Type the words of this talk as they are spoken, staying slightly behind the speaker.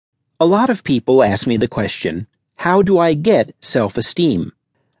A lot of people ask me the question, how do I get self-esteem?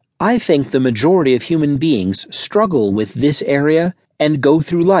 I think the majority of human beings struggle with this area and go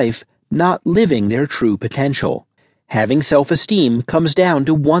through life not living their true potential. Having self-esteem comes down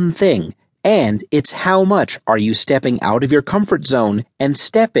to one thing, and it's how much are you stepping out of your comfort zone and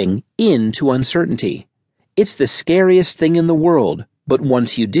stepping into uncertainty. It's the scariest thing in the world, but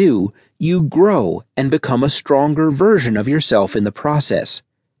once you do, you grow and become a stronger version of yourself in the process.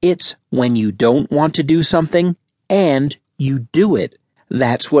 It's when you don't want to do something, and you do it.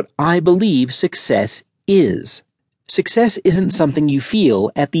 That's what I believe success is. Success isn't something you feel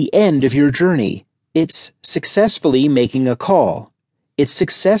at the end of your journey. It's successfully making a call. It's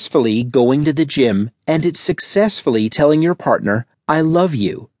successfully going to the gym, and it's successfully telling your partner, I love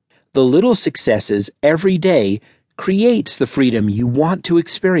you. The little successes every day creates the freedom you want to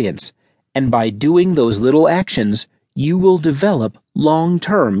experience, and by doing those little actions, you will develop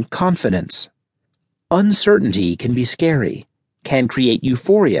long-term confidence. Uncertainty can be scary, can create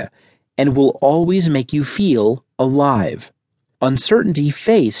euphoria, and will always make you feel alive. Uncertainty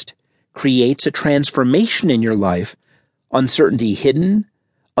faced creates a transformation in your life. Uncertainty hidden,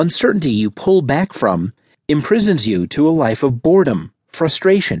 uncertainty you pull back from, imprisons you to a life of boredom,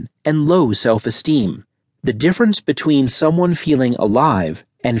 frustration, and low self-esteem. The difference between someone feeling alive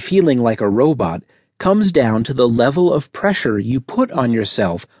and feeling like a robot comes down to the level of pressure you put on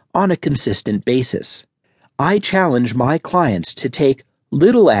yourself on a consistent basis. I challenge my clients to take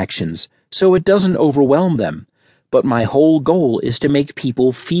little actions so it doesn't overwhelm them, but my whole goal is to make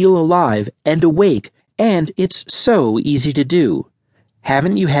people feel alive and awake, and it's so easy to do.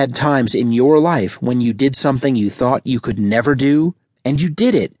 Haven't you had times in your life when you did something you thought you could never do, and you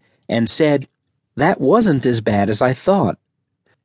did it, and said, that wasn't as bad as I thought?